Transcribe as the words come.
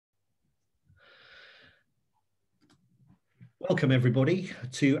Welcome everybody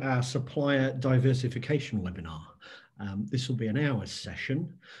to our supplier diversification webinar. This will be an hour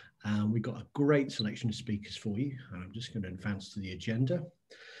session. We've got a great selection of speakers for you. I'm just going to advance to the agenda.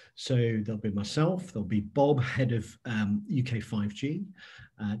 So there'll be myself, there'll be Bob, head of UK 5G,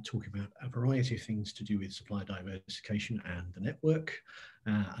 talking about a variety of things to do with supplier diversification and the network.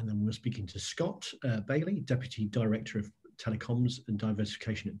 And then we're speaking to Scott Bailey, Deputy Director of Telecoms and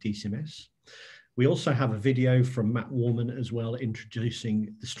Diversification at DCMS. We also have a video from Matt Warman as well,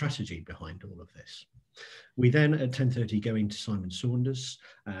 introducing the strategy behind all of this. We then at 10:30 go into Simon Saunders,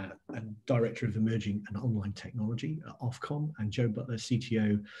 Director of Emerging and Online Technology at Ofcom, and Joe Butler,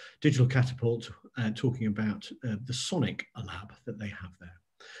 CTO, Digital Catapult, talking about the Sonic lab that they have there.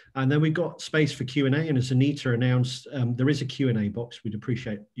 And then we've got space for Q&A, and as Anita announced, there is a Q&A box. We'd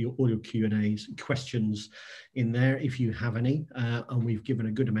appreciate all your Q&As, questions in there if you have any, and we've given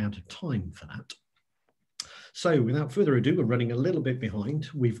a good amount of time for that. So without further ado, we're running a little bit behind.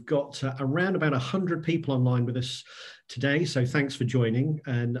 We've got around about 100 people online with us today, so thanks for joining,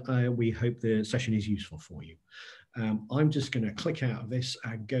 and we hope the session is useful for you. I'm just going to click out of this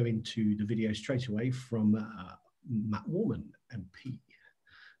and go into the video straight away from Matt Warman, MP.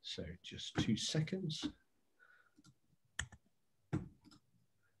 So just 2 seconds.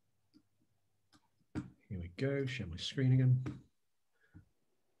 Here we go, share my screen again.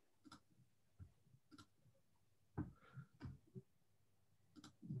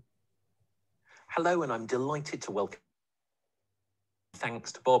 Hello, and I'm delighted to welcome.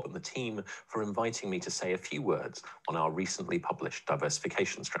 Thanks to Bob and the team for inviting me to say a few words on our recently published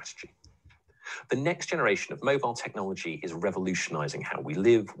diversification strategy. The next generation of mobile technology is revolutionizing how we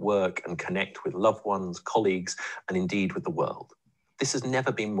live, work, and connect with loved ones, colleagues, and indeed with the world. This has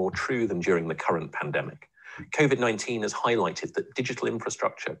never been more true than during the current pandemic. COVID-19 has highlighted that digital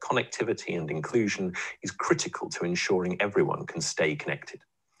infrastructure, connectivity, and inclusion is critical to ensuring everyone can stay connected.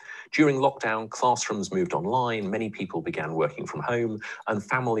 During lockdown, classrooms moved online, many people began working from home, and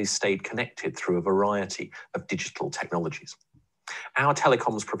families stayed connected through a variety of digital technologies. Our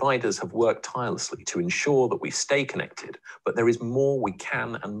telecoms providers have worked tirelessly to ensure that we stay connected, but there is more we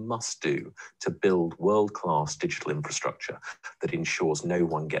can and must do to build world-class digital infrastructure that ensures no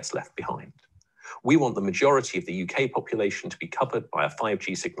one gets left behind. We want the majority of the UK population to be covered by a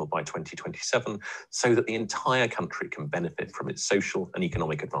 5G signal by 2027 so that the entire country can benefit from its social and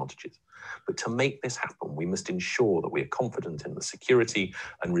economic advantages. But to make this happen, we must ensure that we are confident in the security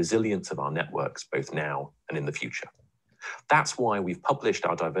and resilience of our networks, both now and in the future. That's why we've published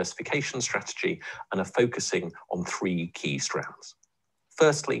our diversification strategy and are focusing on 3 key strands.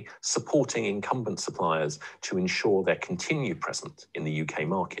 Firstly, supporting incumbent suppliers to ensure their continued presence in the UK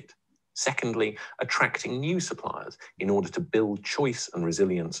market. Secondly, attracting new suppliers in order to build choice and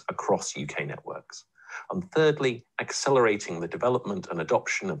resilience across UK networks. And thirdly, accelerating the development and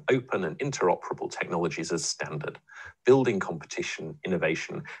adoption of open and interoperable technologies as standard, building competition,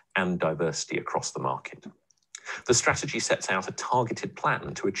 innovation, and diversity across the market. The strategy sets out a targeted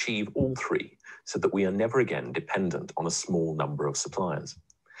plan to achieve all 3 so that we are never again dependent on a small number of suppliers.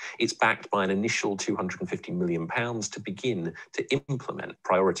 It's backed by an initial £250 million to begin to implement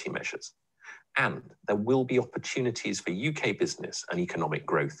priority measures. And there will be opportunities for UK business and economic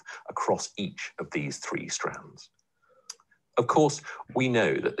growth across each of these 3 strands. Of course, we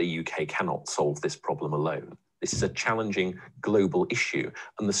know that the UK cannot solve this problem alone. This is a challenging global issue,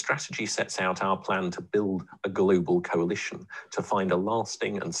 and the strategy sets out our plan to build a global coalition to find a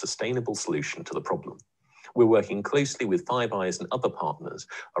lasting and sustainable solution to the problem. We're working closely with Five Eyes and other partners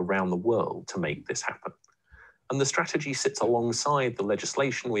around the world to make this happen. And the strategy sits alongside the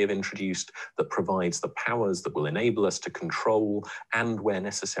legislation we have introduced that provides the powers that will enable us to control and, where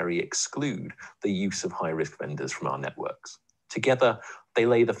necessary, exclude the use of high-risk vendors from our networks. Together, they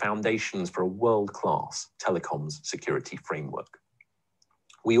lay the foundations for a world-class telecoms security framework.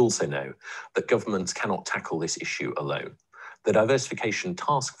 We also know that governments cannot tackle this issue alone. The Diversification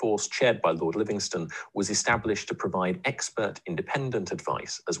Task Force, chaired by Lord Livingston, was established to provide expert, independent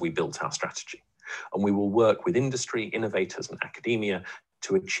advice as we built our strategy. And we will work with industry, innovators, and academia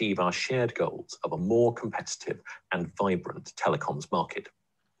to achieve our shared goals of a more competitive and vibrant telecoms market.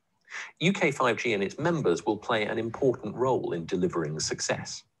 UK 5G and its members will play an important role in delivering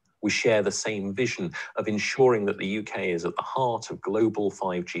success. We share the same vision of ensuring that the UK is at the heart of global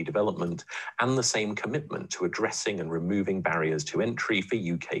 5G development and the same commitment to addressing and removing barriers to entry for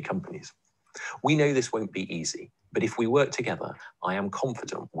UK companies. We know this won't be easy, but if we work together, I am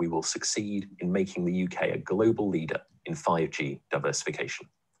confident we will succeed in making the UK a global leader in 5G diversification.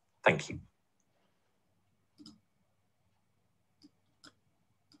 Thank you.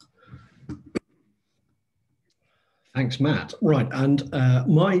 Thanks, Matt. Right, and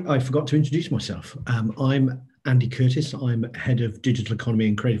I forgot to introduce myself. I'm Andy Curtis. I'm Head of Digital Economy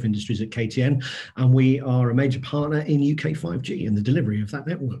and Creative Industries at KTN, and we are a major partner in UK 5G and the delivery of that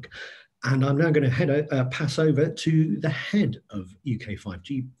network. And I'm now going to pass over to the head of UK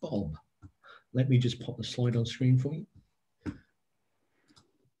 5G, Bob. Let me just pop the slide on screen for you.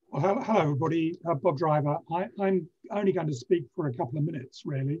 Well, hello everybody, Bob Driver. I'm only going to speak for a couple of minutes,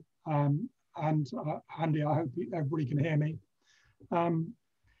 really. Andy, I hope everybody can hear me. And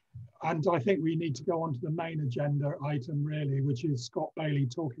I think we need to go on to the main agenda item, really, which is Scott Bailey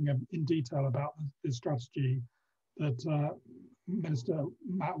talking in detail about the strategy that Minister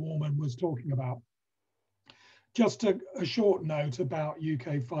Matt Warman was talking about. Just a short note about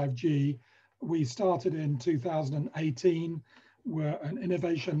UK 5G. We started in 2018. We're an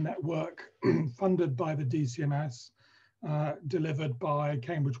innovation network funded by the DCMS, delivered by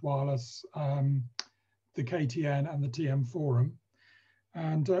Cambridge Wireless, the KTN and the TM Forum.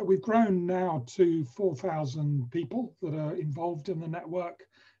 And we've grown now to 4,000 people that are involved in the network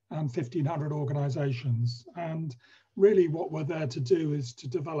and 1,500 organizations. And really what we're there to do is to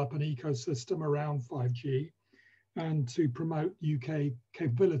develop an ecosystem around 5G and to promote UK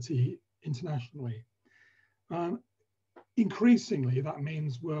capability internationally. Increasingly, that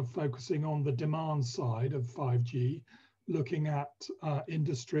means we're focusing on the demand side of 5G, looking at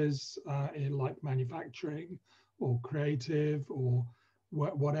industries like manufacturing or creative or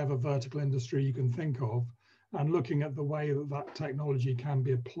whatever vertical industry you can think of, and looking at the way that that technology can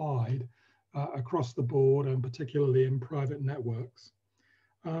be applied across the board and particularly in private networks.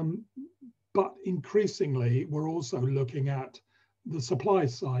 But increasingly, we're also looking at the supply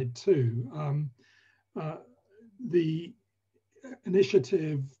side too. The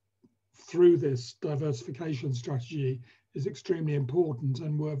initiative through this diversification strategy is extremely important,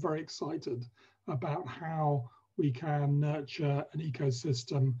 and we're very excited about how we can nurture an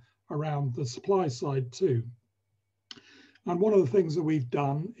ecosystem around the supply side too. And one of the things that we've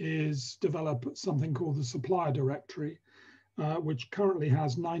done is develop something called the supplier directory, which currently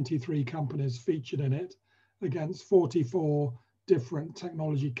has 93 companies featured in it against 44 different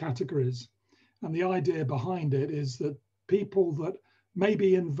technology categories. And the idea behind it is that people that may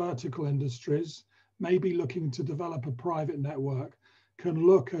be in vertical industries, may be looking to develop a private network, can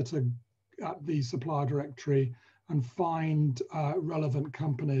look at the supplier directory and find relevant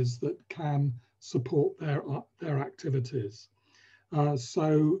companies that can support their activities.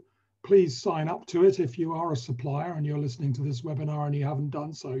 So please sign up to it if you are a supplier and you're listening to this webinar and you haven't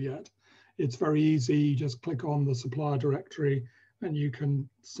done so yet. It's very easy, you just click on the supplier directory and you can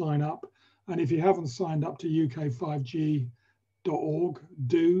sign up. And if you haven't signed up to uk5g.org,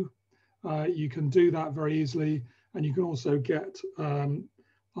 you can do that very easily. And you can also get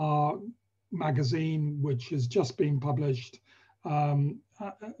our magazine, which has just been published,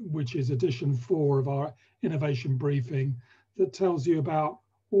 which is edition 4 of our innovation briefing, that tells you about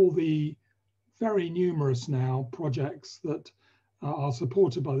all the very numerous now projects that are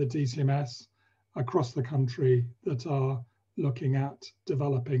supported by the DCMS across the country that are looking at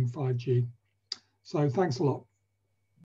developing 5G. So thanks a lot.